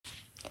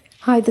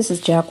Hi, this is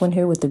Jacqueline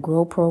here with the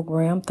Grow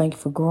Program. Thank you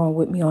for growing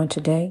with me on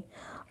today.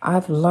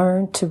 I've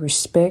learned to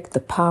respect the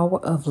power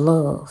of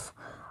love.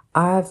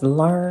 I've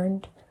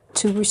learned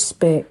to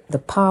respect the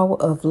power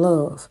of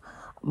love.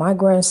 My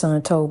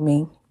grandson told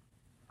me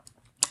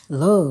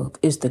love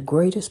is the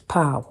greatest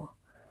power.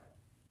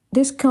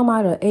 This come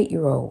out of an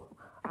 8-year-old.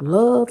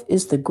 Love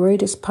is the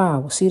greatest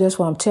power. See, that's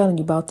why I'm telling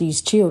you about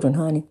these children,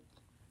 honey.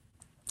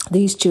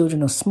 These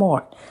children are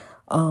smart.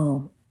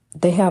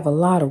 They have a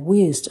lot of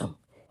wisdom,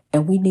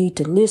 and we need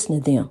to listen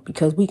to them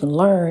because we can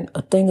learn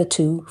a thing or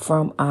two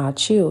from our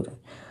children.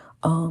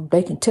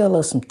 They can tell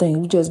us some things.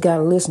 We just got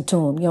to listen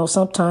to them.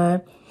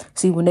 Sometimes,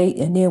 when they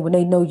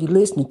know you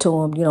listening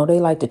to them, they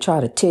like to try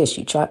to test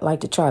you,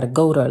 like to try to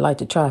go there, like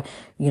to try,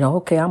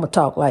 okay, I'm going to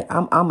talk like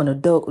I'm an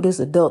adult,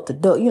 this adult,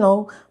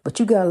 but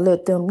you got to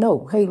let them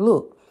know, hey,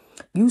 look,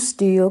 you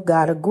still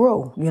got to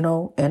grow,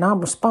 and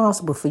I'm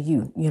responsible for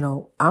you.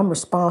 I'm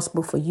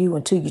responsible for you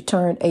until you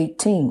turn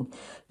 18.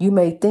 You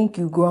may think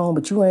you grown,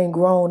 but you ain't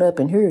grown up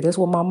in here. That's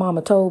what my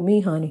mama told me,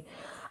 honey.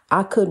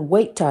 I couldn't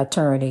wait till I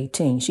turned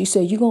 18. She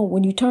said,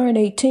 when you turn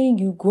 18,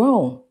 you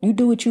grown. You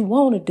do what you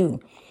want to do.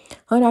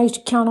 Honey, I used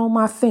to count on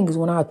my fingers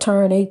when I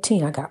turned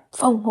 18. I got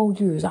 4 more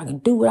years. I can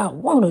do what I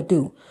want to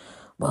do.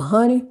 But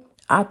honey,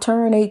 I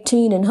turned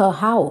 18 in her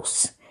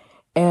house.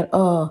 And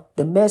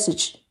the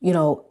message,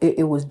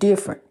 it was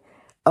different.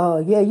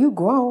 Yeah, you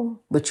grown,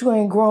 but you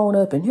ain't grown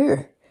up in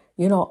here.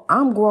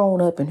 I'm grown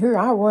up in here.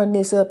 I run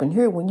this up in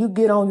here. When you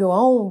get on your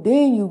own,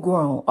 then you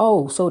grown.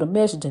 Oh, so the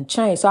message done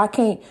changed. So I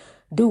can't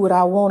do what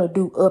I want to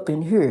do up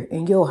in here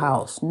in your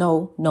house.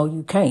 No,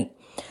 you can't.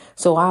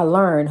 So I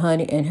learned,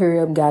 honey, and hurry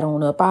up and got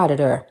on up out of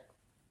there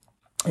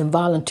and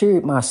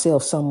volunteered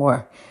myself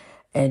somewhere.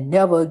 And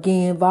never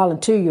again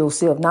volunteer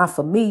yourself. Not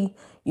for me.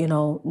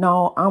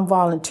 No, I'm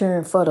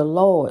volunteering for the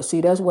Lord.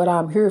 See, that's what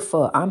I'm here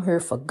for. I'm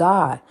here for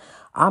God.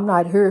 I'm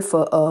not here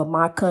for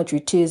my country,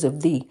 'tis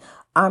of thee.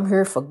 I'm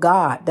here for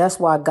God. That's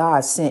why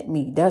God sent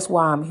me. That's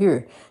why I'm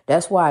here.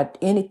 That's why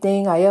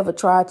anything I ever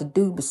tried to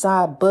do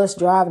beside bus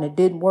driving, it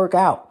didn't work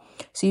out.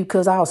 See,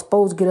 because I was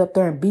supposed to get up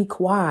there and be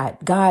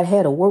quiet. God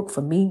had to work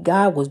for me.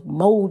 God was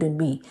molding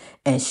me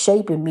and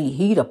shaping me.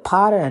 He the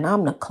potter and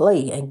I'm the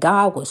clay. And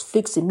God was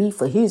fixing me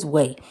for his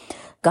way.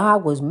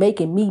 God was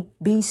making me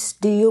be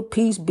still,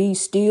 peace, be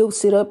still,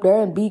 sit up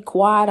there and be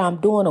quiet.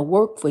 I'm doing a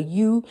work for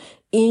you,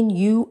 in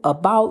you,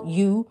 about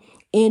you,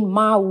 in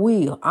my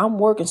will. I'm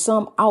working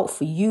something out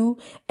for you,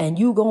 and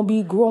you going to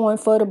be growing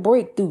for the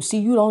breakthrough. See,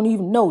 you don't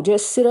even know.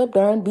 Just sit up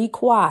there and be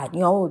quiet.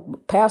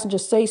 Passenger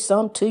say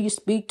something to you,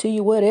 speak to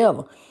you,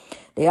 whatever.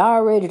 They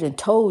already done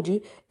told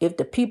you if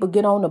the people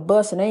get on the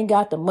bus and ain't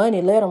got the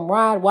money, let them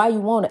ride. Why you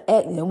want to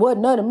act? And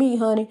wasn't none of me,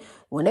 honey.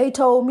 When they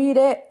told me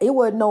that, it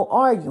wasn't no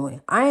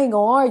arguing. I ain't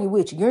going to argue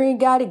with you. You ain't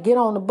got it, get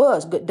on the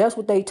bus. That's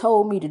what they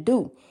told me to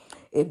do.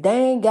 If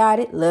they ain't got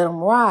it, let them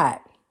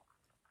ride.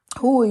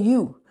 Who are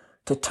you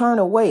to turn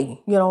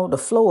away, the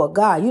flow of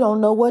God? You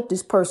don't know what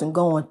this person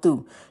going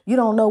through. You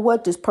don't know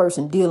what this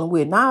person dealing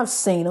with. And I've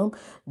seen them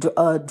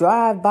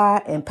drive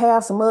by and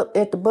pass them up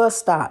at the bus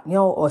stop,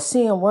 or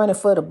see them running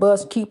for the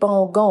bus and keep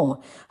on going.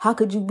 How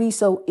could you be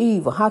so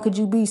evil? How could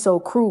you be so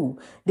cruel?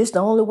 This the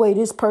only way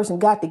this person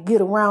got to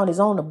get around is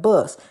on the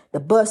bus. The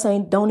bus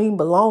don't even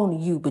belong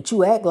to you, but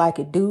you act like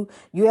it do.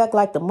 You act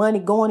like the money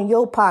going in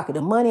your pocket.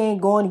 The money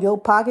ain't going in your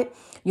pocket.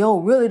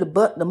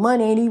 The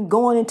money ain't even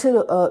going into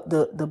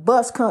the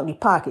bus company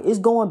pocket. It's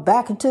going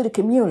back into the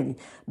community,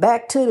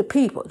 back to the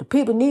people. The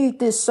people need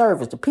this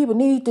service. The people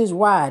need this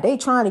ride. They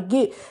trying to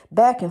get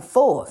back and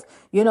forth.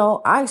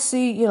 I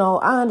see,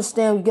 I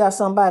understand we got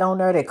somebody on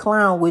there that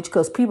clown with you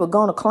because people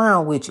gonna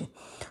clown with you,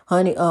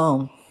 honey.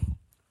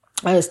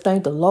 I just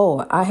thank the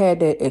Lord. I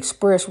had that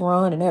express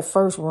run and that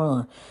first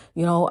run.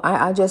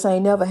 I just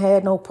ain't never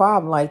had no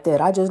problem like that.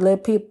 I just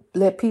let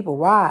people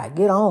ride,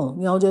 get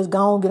on, just go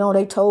on, get on.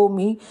 They told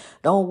me,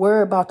 don't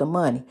worry about the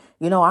money.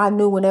 I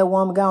knew when that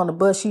woman got on the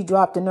bus, she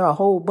dropped in there a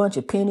whole bunch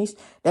of pennies.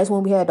 That's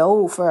when we had the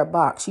old fare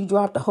box. She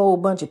dropped a whole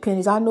bunch of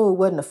pennies. I knew it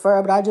wasn't a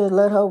fare, but I just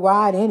let her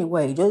ride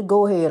anyway. Just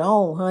go ahead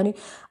on, honey.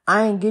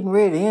 I ain't getting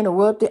ready to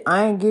interrupt it.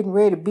 I ain't getting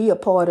ready to be a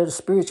part of the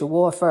spiritual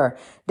warfare.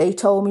 They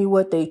told me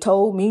what they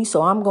told me,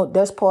 so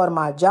that's part of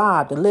my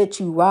job, to let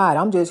you ride.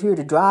 I'm just here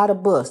to drive the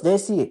bus.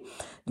 That's it.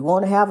 You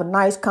want to have a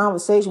nice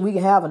conversation? We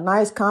can have a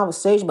nice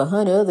conversation, but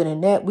honey, other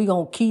than that, we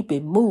going to keep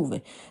it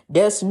moving.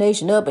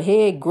 Destination up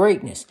ahead,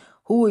 greatness.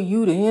 Who are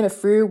you to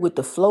interfere with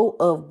the flow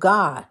of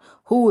God?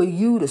 Who are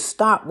you to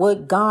stop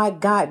what God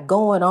got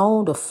going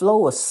on, the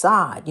flow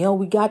aside?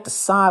 We got the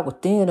side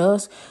within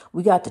us.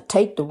 We got to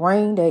take the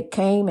rain that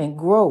came and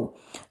grow.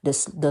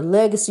 The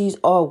legacies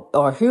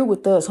are here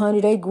with us,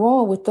 honey. They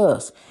growing with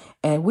us.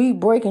 And we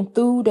breaking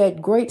through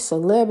that great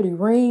celebrity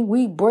ring.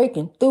 We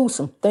breaking through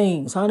some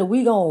things, honey.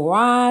 We gonna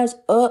rise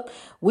up.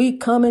 We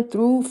coming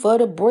through for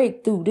the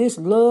breakthrough. This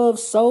love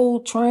soul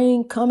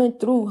train coming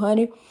through,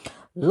 honey.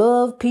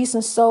 Love, peace,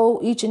 and soul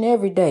each and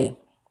every day.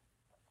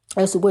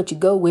 That's what you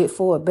go with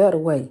for a better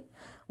way.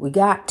 We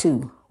got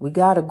to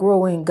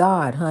grow in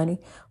God, honey.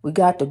 We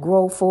got to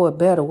grow for a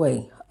better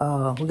way.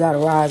 We got to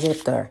rise up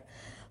there.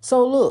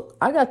 So look,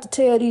 I got to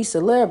tell these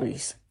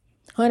celebrities,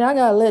 honey, I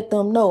got to let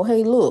them know,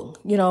 hey, look,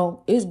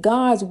 it's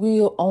God's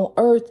will on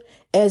earth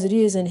as it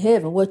is in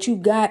heaven. What you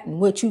got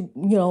and what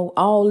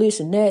all this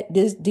and that,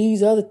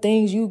 these other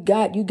things you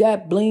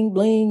got bling,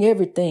 bling,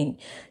 everything.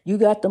 You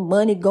got the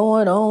money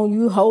going on.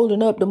 You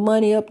holding up the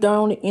money up there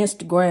on the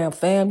Instagram,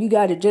 fam. You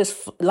got it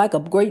just like a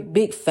great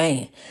big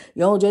fan.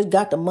 You don't just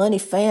got the money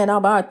fan. I'm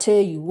about to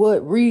tell you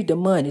what, read the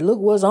money. Look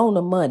what's on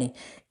the money.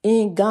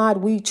 In God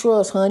we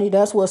trust, honey.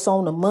 That's what's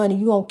on the money.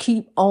 You gonna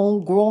keep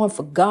on growing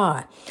for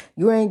God.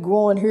 You ain't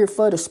growing here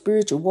for the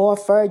spiritual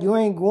warfare. You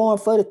ain't growing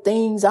for the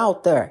things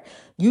out there.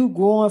 You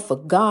growing for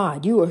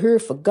God. You are here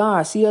for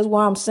God. See, that's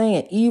why I'm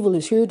saying evil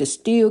is here to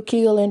steal,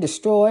 kill, and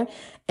destroy.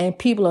 And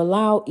people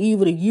allow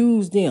evil to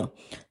use them.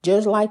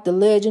 Just like the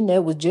legend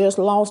that was just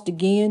lost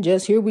again.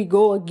 Just here we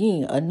go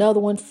again.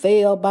 Another one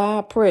fell by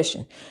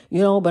oppression.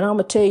 But I'm going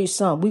to tell you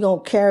something. We're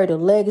going to carry the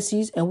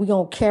legacies and we're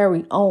going to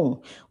carry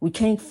on. We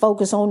can't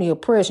focus on the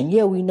oppression.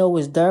 Yeah, we know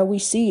it's there. We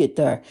see it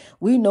there.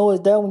 We know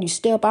it's there when you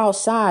step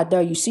outside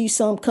there. You see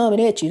something coming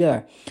at you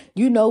there.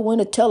 You know when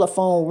the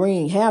telephone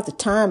ring, half the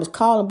time it's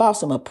calling about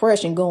some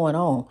oppression going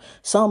on.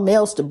 Something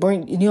else to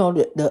bring,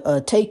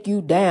 to take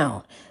you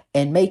down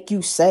and make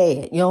you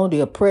sad.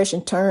 The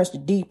oppression turns to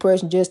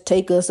depression. Just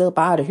take us up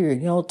out of here.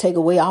 Take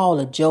away all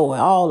the joy,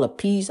 all the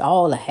peace,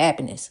 all the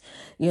happiness.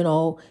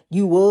 You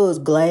was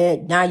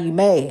glad. Now you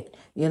mad.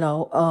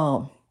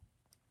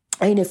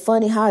 Ain't it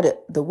funny how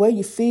the way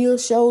you feel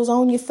shows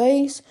on your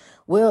face?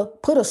 Well,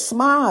 put a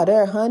smile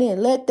there, honey,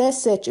 and let that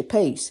set your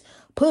pace.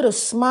 Put a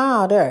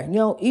smile there,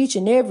 each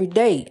and every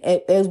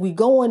day as we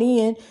going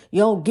in,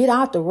 get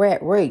out the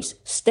rat race.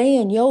 Stay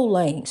in your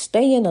lane.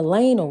 Stay in the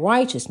lane of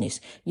righteousness.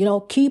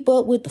 Keep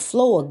up with the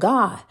flow of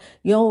God.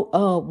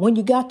 When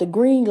you got the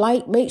green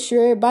light, make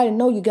sure everybody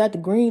know you got the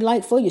green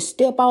light before you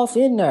step off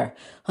in there,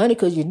 honey,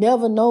 because you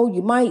never know.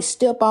 You might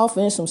step off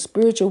in some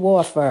spiritual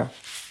warfare.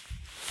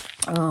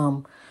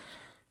 Some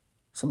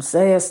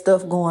sad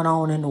stuff going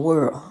on in the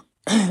world.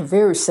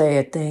 Very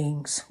sad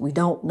things. We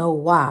don't know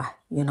why.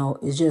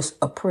 It's just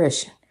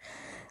oppression.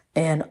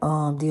 And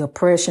the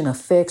oppression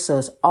affects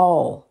us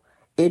all.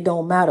 It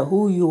don't matter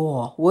who you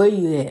are, where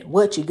you at,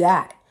 what you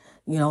got.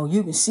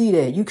 You can see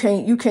that. You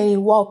can't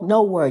even walk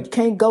nowhere. You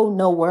can't go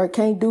nowhere.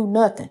 Can't do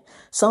nothing.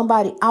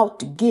 Somebody out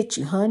to get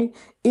you, honey.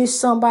 It's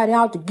somebody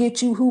out to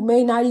get you who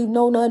may not even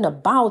know nothing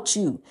about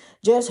you.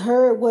 Just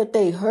heard what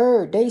they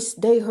heard.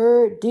 They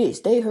heard this.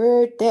 They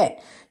heard that.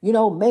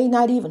 May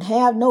not even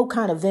have no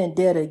kind of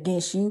vendetta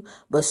against you,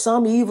 but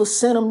some evil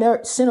sent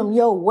them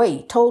your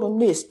way. Told them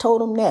this,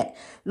 told them that.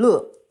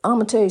 Look, I'm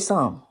gonna tell you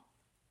something.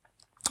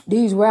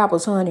 These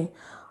rappers, honey,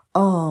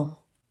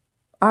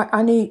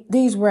 I need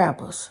these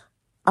rappers.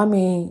 I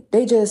mean,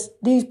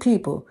 these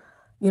people,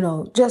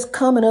 just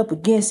coming up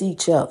against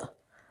each other,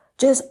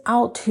 just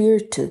out here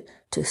to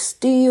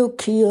steal,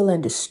 kill,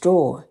 and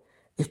destroy.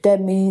 If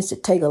that means to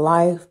take a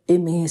life, it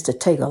means to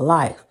take a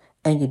life.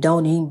 And you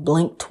don't even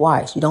blink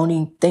twice. You don't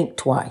even think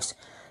twice.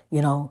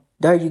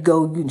 There you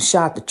go. You can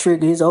shot the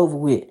trigger. It's over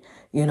with.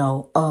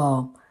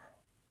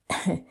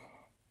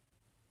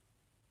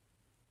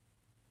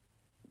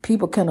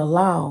 People can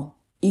allow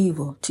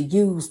evil to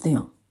use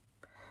them.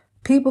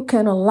 People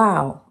can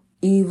allow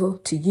evil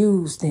to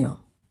use them.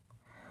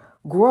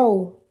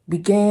 Grow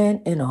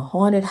began in a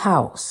haunted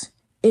house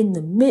in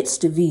the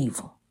midst of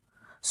evil.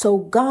 So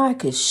God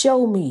could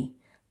show me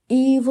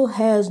evil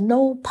has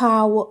no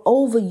power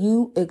over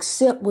you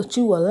except what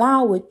you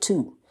allow it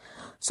to.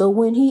 So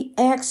when he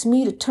asked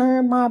me to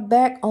turn my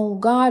back on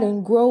God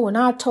and grow, and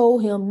I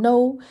told him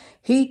no,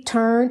 he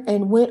turned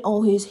and went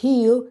on his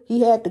heel.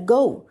 He had to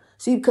go.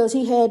 See, because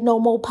he had no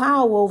more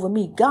power over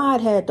me.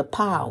 God had the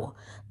power.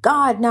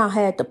 God now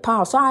had the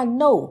power. So I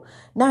know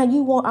now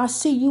I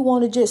see you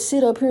want to just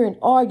sit up here and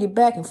argue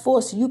back and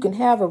forth so you can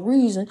have a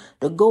reason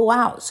to go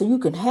out. So you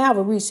can have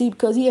a reason. See,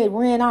 because he had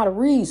ran out of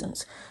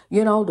reasons.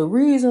 The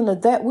reason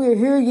that we're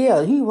here,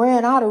 yeah, he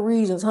ran out of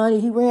reasons,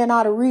 honey. He ran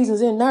out of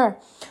reasons in there.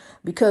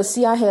 Because,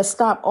 see, I had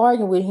stopped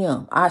arguing with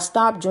him. I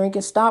stopped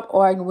drinking, stopped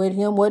arguing with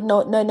him. Wasn't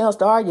nothing else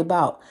to argue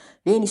about.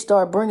 Then he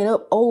started bringing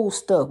up old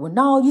stuff. Well,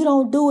 no, you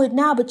don't do it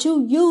now, but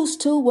you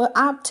used to. Well,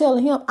 I'm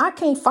telling him, I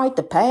can't fight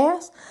the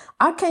past.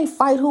 I can't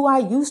fight who I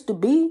used to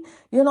be.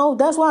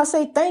 That's why I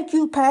say, thank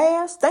you,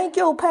 past. Thank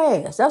your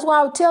past. That's why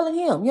I was telling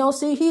him.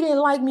 See, he didn't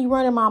like me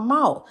running my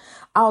mouth.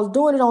 I was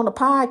doing it on the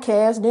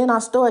podcast. Then I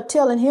started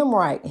telling him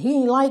right.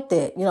 He ain't like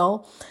that,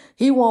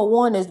 He want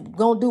one that's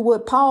going to do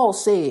what Paul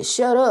said.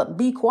 Shut up,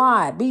 be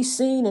quiet, be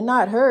seen and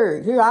not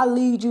heard. Here, I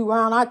lead you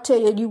around. I tell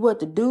you what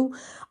to do.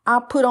 I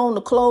put on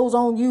the clothes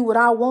on you, what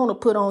I want to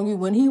put on you.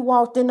 When he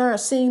walked in there and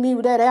seen me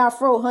with that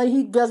afro, honey,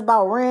 he just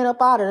about ran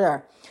up out of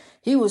there.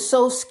 He was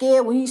so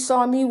scared when he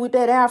saw me with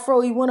that afro.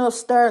 He went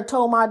upstairs and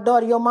told my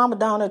daughter, your mama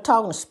down there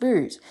talking to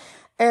spirits.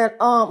 And,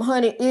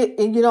 honey, she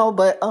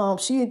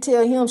didn't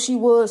tell him she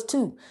was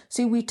too.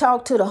 See, we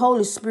talk to the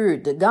Holy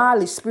Spirit, the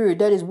godly spirit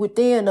that is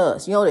within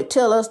us, that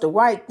tell us the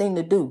right thing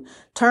to do.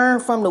 Turn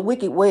from the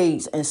wicked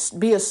ways and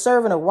be a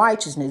servant of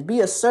righteousness.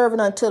 Be a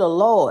servant unto the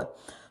Lord.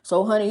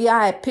 So, honey, yeah,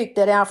 I had picked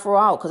that afro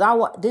out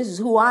because this is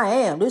who I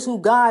am. This is who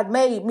God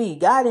made me.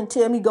 God didn't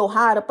tell me go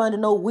hide up under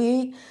no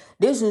wig.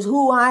 This is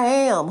who I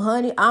am,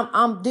 honey.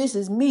 This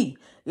is me.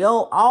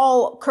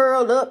 All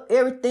curled up,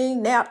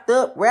 everything napped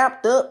up,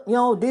 wrapped up.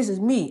 This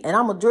is me. And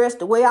I'm dressed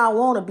the way I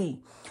want to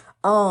be.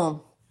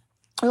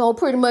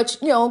 Pretty much,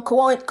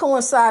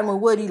 coinciding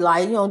with what he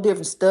like,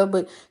 different stuff,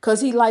 but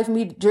because he likes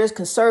me to dress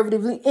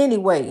conservatively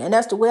anyway. And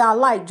that's the way I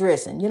like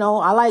dressing.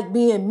 I like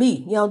being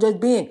me, just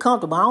being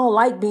comfortable. I don't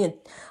like being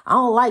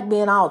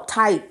all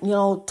tight,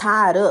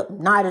 tied up,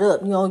 knotted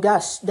up,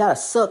 gotta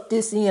suck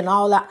this in and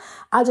all that.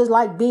 I just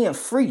like being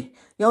free,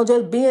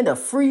 just being the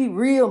free,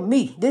 real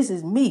me. This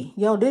is me,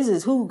 this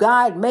is who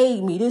God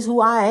made me. This is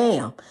who I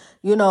am,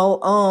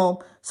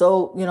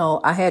 so,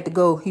 I had to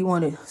go. He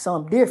wanted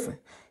something different.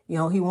 He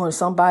wanted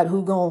somebody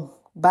who gonna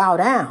bow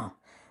down.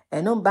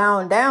 And them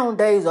bowing down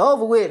days are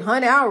over with,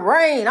 honey. I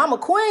reign. I'm a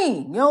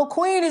queen.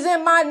 Queen is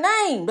in my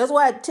name. That's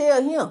why I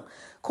tell him.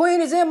 Queen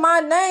is in my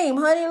name,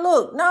 honey.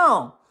 Look,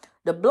 no.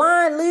 The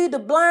blind lead the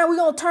blind. We're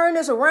going to turn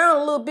this around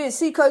a little bit.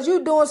 See, because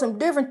you doing some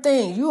different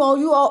things. You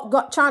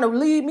all trying to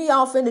lead me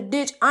off in the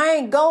ditch. I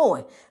ain't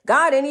going.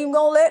 God ain't even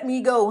going to let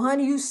me go,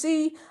 honey. You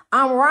see,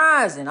 I'm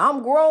rising.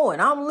 I'm growing.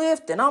 I'm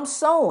lifting. I'm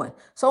sowing.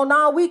 So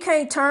now we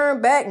can't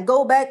turn back and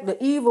go back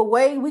the evil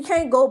way. We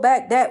can't go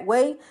back that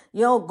way,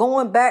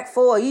 going back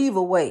for an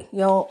evil way,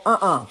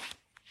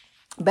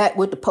 back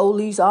with the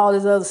police, all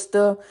this other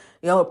stuff.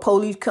 The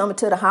police coming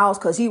to the house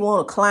because he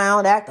want to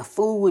clown, act a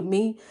fool with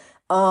me.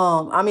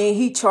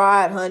 He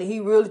tried, honey.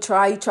 He really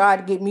tried. He tried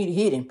to get me to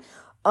hit him.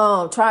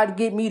 Tried to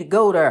get me to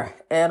go there.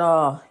 And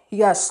he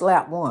got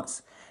slapped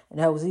once. And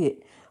that was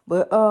it.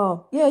 But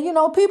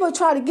people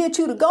try to get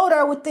you to go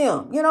there with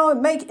them,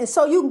 and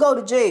so you can go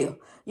to jail,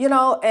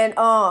 and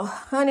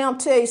honey, I'm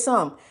tell you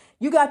something.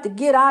 You got to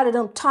get out of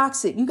them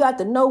toxic. You got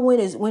to know when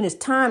it's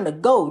time to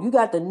go. You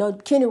got to know.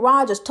 Kenny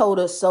Rogers told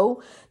us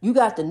so. You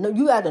got to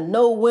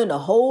know when to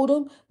hold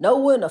them, know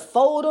when to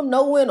fold them,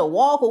 know when to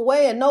walk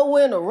away, and know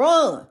when to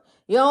run.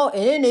 And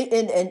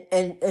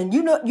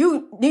you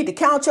need to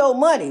count your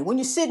money when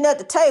you're sitting at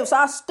the table. So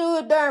I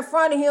stood there in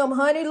front of him,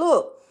 honey.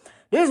 Look,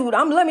 this is what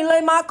let me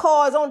lay my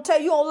cards on the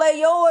table. You gonna lay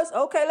yours?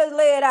 Okay, let's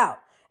lay it out.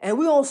 And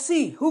we gonna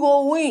see who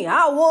gonna win.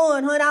 I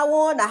won, honey. I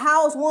won. The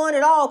house won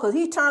it all because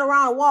he turned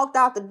around and walked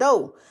out the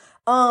door.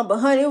 But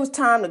honey, it was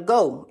time to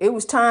go. It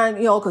was time,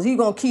 because he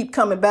gonna keep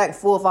coming back and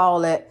forth, all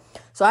that.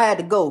 So I had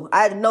to go.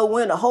 I had to know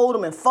when to hold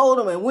him and fold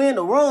him and when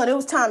to run. It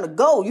was time to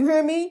go. You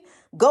hear me?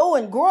 Go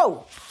and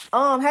grow.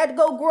 Had to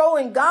go grow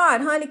in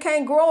God, honey.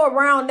 Can't grow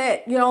around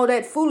that,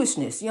 that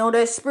foolishness,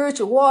 that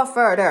spiritual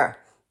warfare there.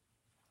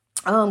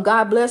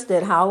 God bless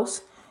that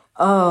house.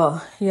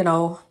 That's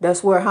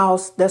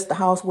the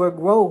house where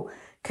grow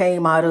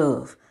came out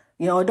of.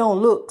 It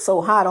don't look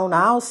so hot on the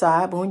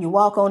outside, but when you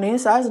walk on the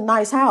inside, it's a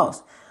nice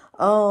house.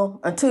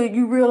 Until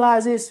you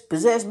realize it's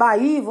possessed by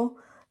evil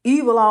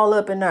all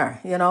up in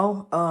there,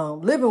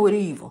 living with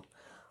evil.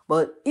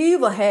 But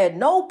evil had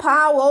no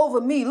power over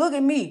me. Look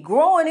at me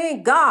growing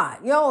in God.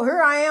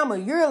 Here I am a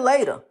year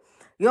later,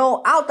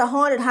 out the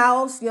haunted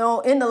house,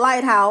 in the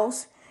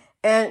lighthouse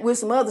and with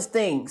some other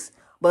things.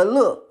 But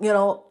look,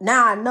 now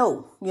I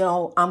know,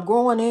 I'm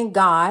growing in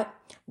God.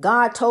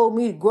 God told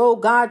me to grow.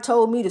 God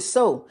told me to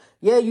sow.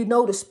 Yeah,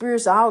 the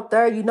spirits are out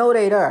there. They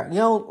there.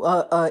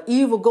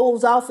 Evil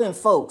goes off in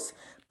folks.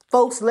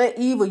 Folks let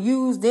evil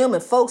use them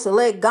and folks will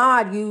let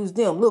God use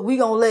them. Look, we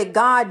going to let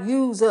God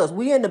use us.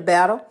 We in the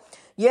battle.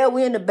 Yeah,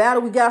 we in the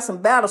battle. We got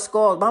some battle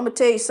scars. But I'm going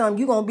to tell you something.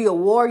 You're going to be a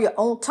warrior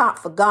on top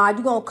for God.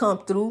 You're going to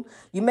come through.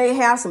 You may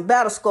have some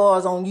battle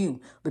scars on you,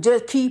 but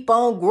just keep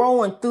on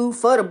growing through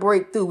for the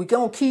breakthrough. We're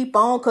going to keep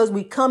on because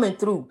we coming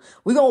through.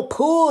 We're going to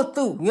pull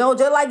through.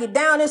 Just like you're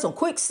down in some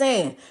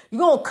quicksand.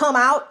 You're going to come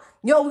out.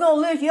 We're going to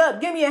lift you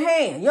up. Give me a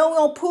hand. We're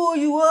going to pull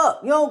you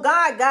up.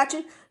 God got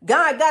you.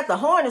 God got the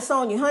harness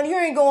on you, honey. You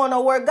ain't going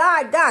nowhere.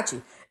 God got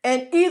you.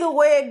 And either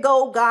way it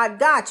go, God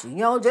got you.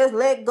 Just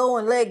let go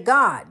and let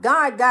God.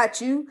 God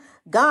got you.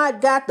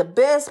 God got the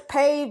best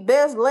paid,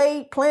 best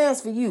laid plans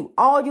for you.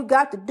 All you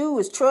got to do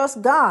is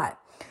trust God.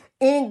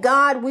 In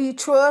God we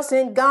trust.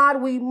 In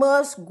God we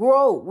must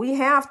grow. We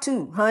have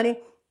to, honey.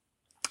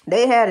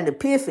 They had an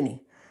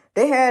epiphany.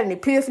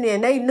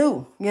 And they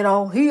knew,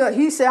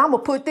 he said, I'm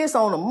going to put this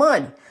on the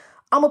money.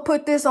 I'm going to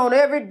put this on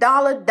every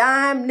dollar,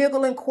 dime,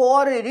 nickel, and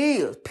quarter it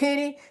is.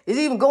 Penny is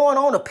even going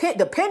on the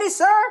penny,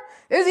 sir.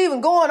 It's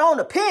even going on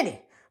the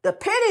penny. The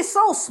penny's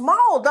so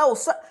small, though.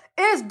 Sir.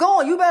 It's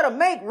going. You better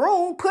make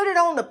room. Put it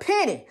on the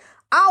penny.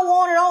 I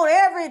want it on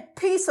every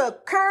piece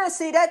of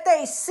currency that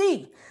they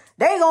see.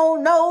 They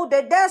gonna know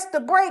that that's the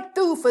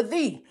breakthrough for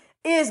thee.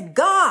 Is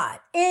God.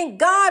 In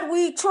God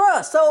we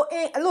trust. So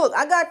look,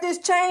 I got this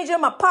change in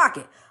my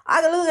pocket.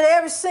 I can look at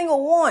every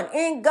single one.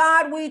 In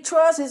God we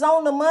trust is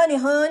on the money,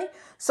 honey.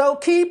 So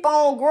keep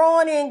on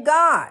growing in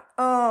God.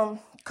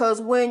 Cause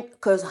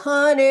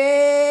honey,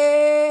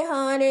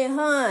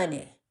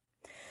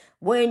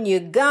 when you're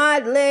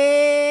godly.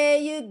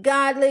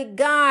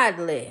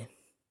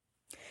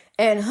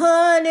 And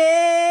honey,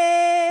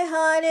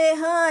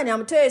 I'm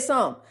gonna tell you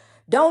something.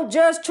 Don't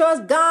just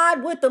trust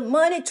God with the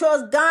money.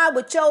 Trust God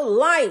with your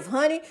life,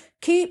 honey.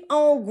 Keep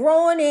on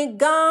growing in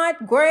God.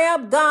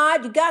 Grab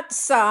God. You got the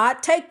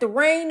sod. Take the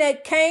rain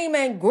that came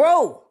and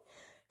grow.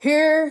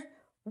 Here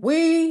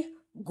we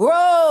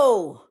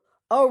grow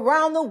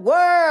around the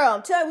world.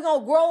 I'm telling you, we're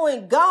going to grow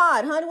in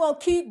God, honey. We're going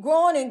to keep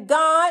growing in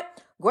God.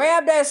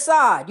 Grab that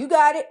sod. You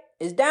got it.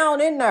 It's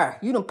down in there.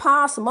 You done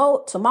pile some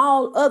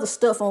all other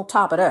stuff on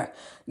top of there.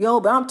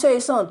 But I'm telling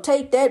you something.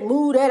 Take that,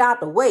 move that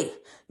out the way.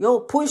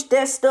 Push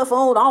that stuff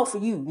on off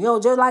of you.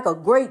 Just like a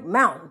great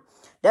mountain.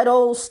 That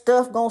old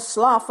stuff gonna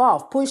slough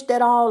off. Push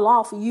that all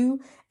off of you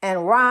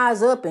and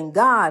rise up in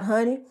God,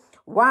 honey.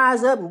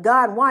 Rise up in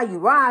God. And while you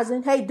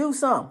rising, hey, do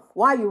something.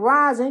 While you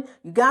rising,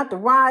 you got the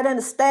rod and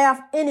the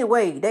staff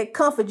anyway. They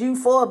comfort you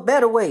for a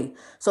better way.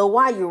 So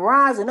while you're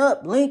rising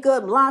up, link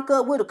up, lock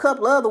up with a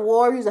couple of other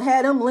warriors and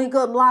have them link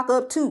up, lock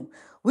up too.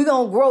 We're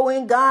going to grow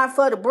in God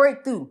for the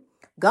breakthrough.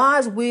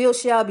 God's will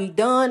shall be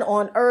done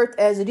on earth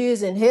as it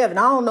is in heaven.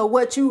 I don't know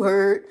what you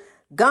heard.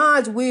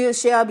 God's will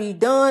shall be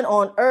done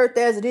on earth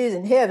as it is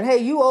in heaven. Hey,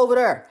 you over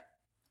there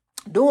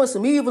doing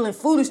some evil and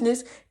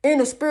foolishness in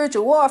the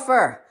spiritual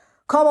warfare.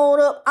 Come on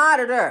up out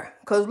of there.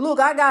 Because look,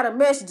 I got a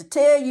message to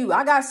tell you.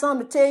 I got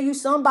something to tell you.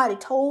 Somebody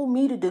told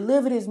me to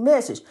deliver this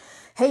message.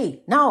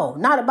 Hey, no,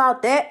 not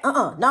about that.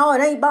 No,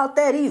 it ain't about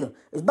that either.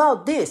 It's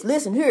about this.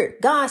 Listen here.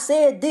 God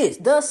said this.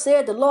 Thus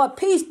said the Lord,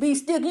 peace be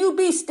still. Can you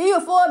be still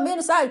for a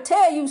minute so I can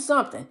tell you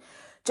something?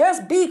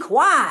 Just be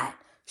quiet.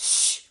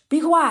 Shh,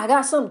 be quiet. I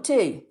got something to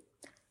tell you.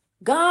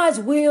 God's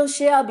will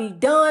shall be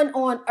done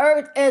on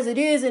earth as it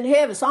is in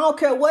heaven. So I don't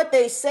care what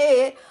they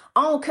said.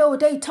 I don't care what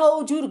they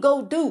told you to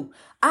go do.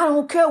 I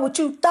don't care what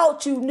you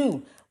thought you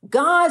knew.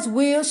 God's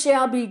will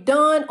shall be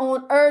done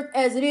on earth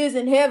as it is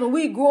in heaven.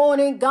 We growing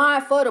in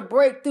God for the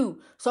breakthrough.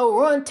 So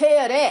run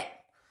tell that.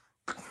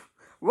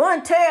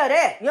 Run tell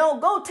that.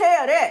 Go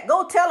tell that.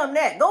 Go tell them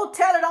that. Go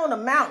tell it on the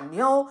mountain,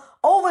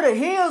 over the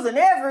hills and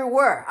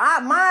everywhere.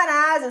 Mine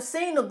eyes have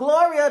seen the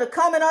glory of the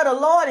coming of the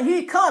Lord, and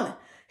he coming.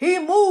 He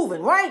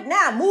moving right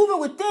now, moving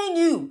within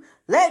you.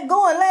 Let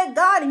go and let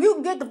God, and you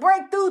can get the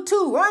breakthrough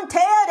too. Run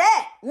tell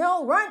that.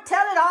 Run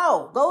tell it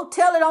all. Go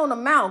tell it on the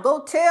mountain.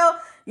 Go tell,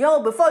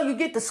 before you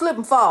get to slip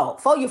and fall.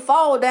 Before you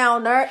fall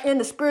down there in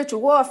the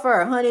spiritual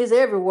warfare, honey, it's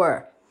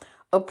everywhere.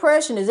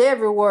 Oppression is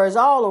everywhere. It's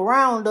all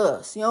around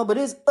us, but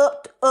it's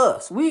up to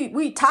us.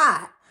 We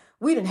tired.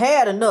 We done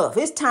had enough.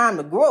 It's time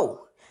to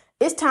grow.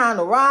 It's time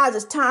to rise.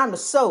 It's time to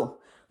sow.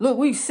 Look,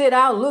 we sit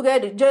out and look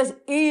at it, just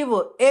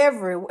evil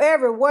everywhere.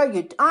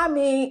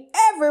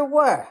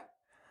 Everywhere.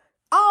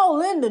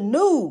 All in the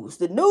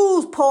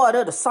news part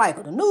of the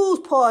cycle, the news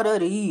part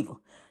of the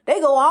evil. They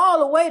go all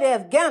the way to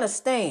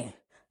Afghanistan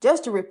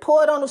just to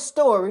report on a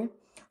story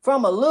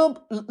from a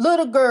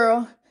little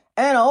girl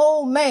and an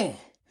old man.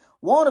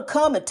 Want to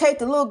come and take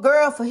the little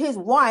girl for his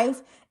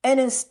wife, and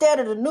instead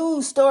of the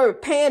news story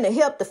paying to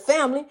help the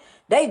family,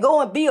 they go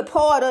and be a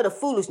part of the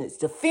foolishness,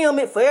 to film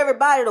it for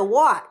everybody to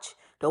watch.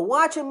 To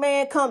watch a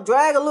man come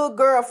drag a little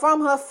girl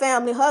from her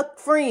family, her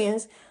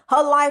friends,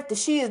 her life that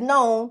she has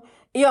known,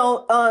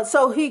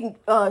 so he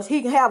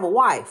can have a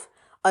wife,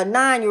 a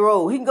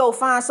 9-year-old. He can go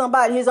find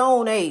somebody his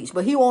own age,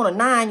 but he want a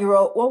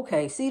 9-year-old.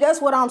 Okay, see,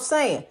 that's what I'm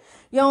saying.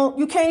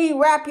 You can't even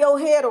wrap your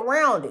head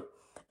around it.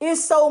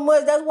 It's so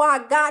much. That's why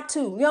I got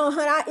to.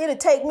 Honey, it'll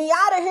take me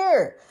out of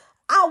here.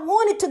 I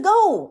wanted to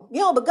go,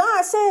 but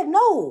God said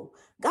no.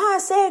 God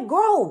said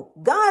grow.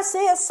 God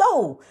said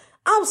so.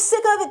 I'm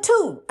sick of it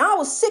too. I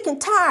was sick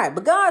and tired,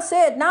 but God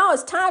said, now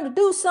it's time to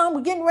do something.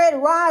 We're getting ready to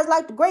rise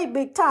like the great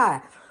big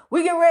tide.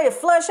 We're getting ready to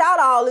flush out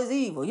all this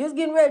evil. Just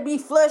getting ready to be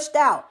flushed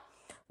out.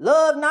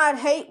 Love, not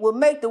hate, will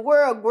make the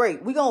world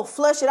great. We're going to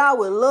flush it out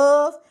with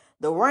love.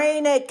 The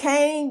rain that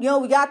came,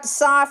 we got the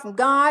side from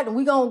God, and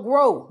we're going to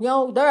grow.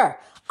 There.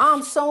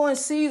 I'm sowing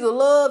seeds of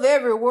love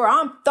everywhere.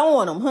 I'm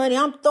throwing them, honey.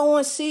 I'm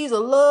throwing seeds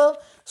of love,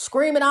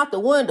 screaming out the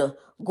window.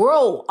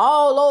 Grow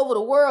all over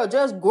the world.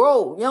 Just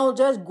grow.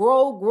 Just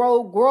grow,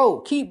 grow,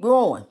 grow. Keep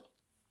growing.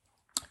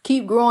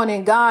 Keep growing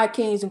in God,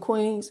 kings and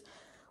queens.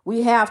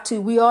 We are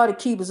the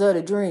keepers of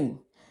the dream.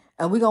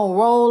 And we're going to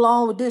roll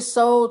on with this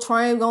soul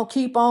train. We're going to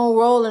keep on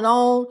rolling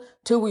on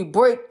till we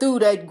break through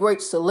that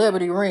great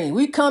celebrity ring.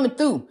 We coming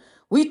through.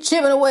 We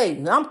chipping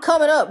away. I'm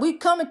coming up. We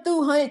coming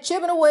through, honey,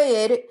 chipping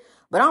away at it.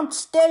 But I'm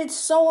steady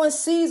sowing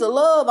seeds of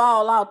love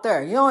all out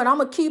there. And I'm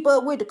going to keep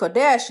up with the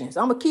Kardashians.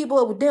 I'm going to keep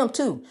up with them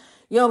too.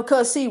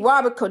 Because see,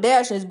 Robert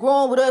Kardashian is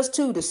growing with us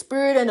too. The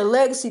spirit and the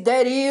legacy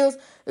that is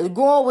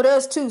growing with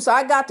us too. So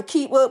I got to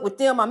keep up with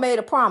them. I made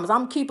a promise. I'm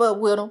going to keep up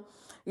with them.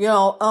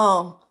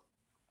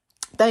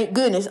 Thank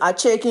goodness I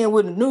check in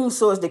with the news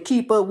source to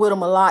keep up with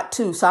them a lot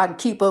too. So I can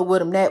keep up with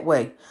them that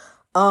way.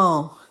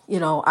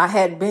 I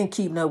hadn't been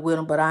keeping up with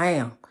them, but I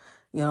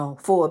am,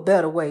 for a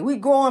better way. We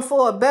growing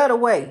for a better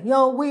way.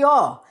 We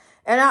are.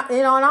 And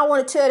I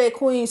want to tell that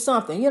queen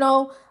something,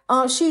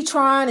 she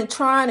trying and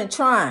trying and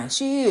trying.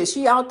 She is.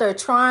 She out there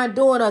trying,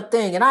 doing her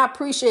thing. And I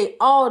appreciate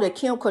all that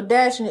Kim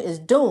Kardashian is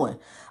doing.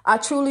 I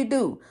truly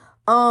do.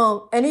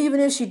 And even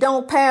if she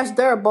don't pass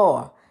their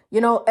bar,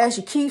 as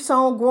she keeps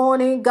on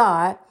growing in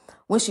God,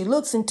 When she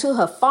looks into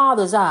her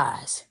Father's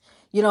eyes,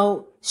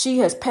 she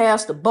has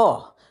passed the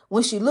bar.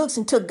 When she looks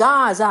into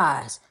God's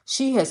eyes,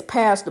 she has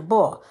passed the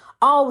bar.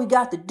 All we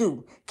got to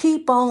do,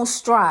 keep on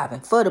striving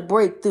for the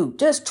breakthrough.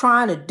 Just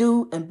trying to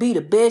do and be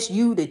the best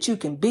you that you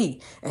can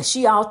be. And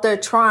she out there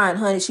trying,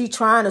 honey. She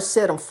trying to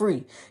set them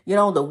free.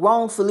 The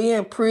wrongfully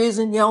in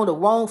prison, the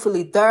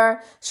wrongfully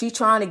there. She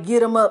trying to get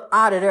them up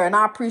out of there. And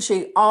I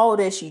appreciate all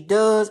that she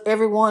does.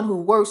 Everyone who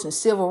works in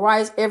civil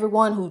rights,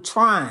 everyone who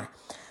trying.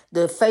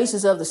 The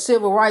faces of the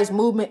civil rights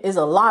movement is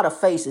a lot of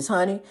faces,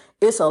 honey.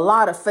 It's a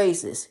lot of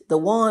faces. The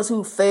ones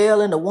who fail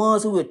and the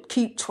ones who would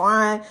keep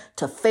trying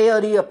to fail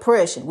the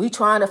oppression. We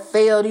trying to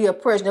fail the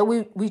oppression. That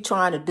we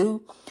trying to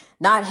do.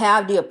 Not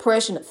have the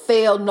oppression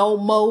fail no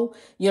more,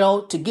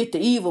 to get the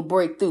evil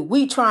breakthrough.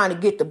 We trying to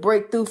get the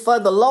breakthrough for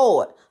the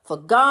Lord, for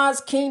God's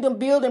kingdom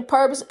building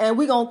purpose. And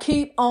we going to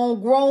keep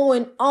on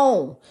growing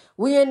on.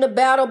 We in the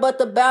battle, but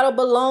the battle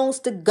belongs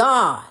to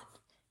God.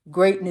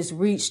 Greatness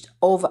reached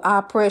over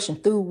oppression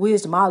through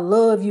wisdom. I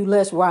love you.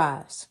 Let's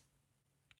rise.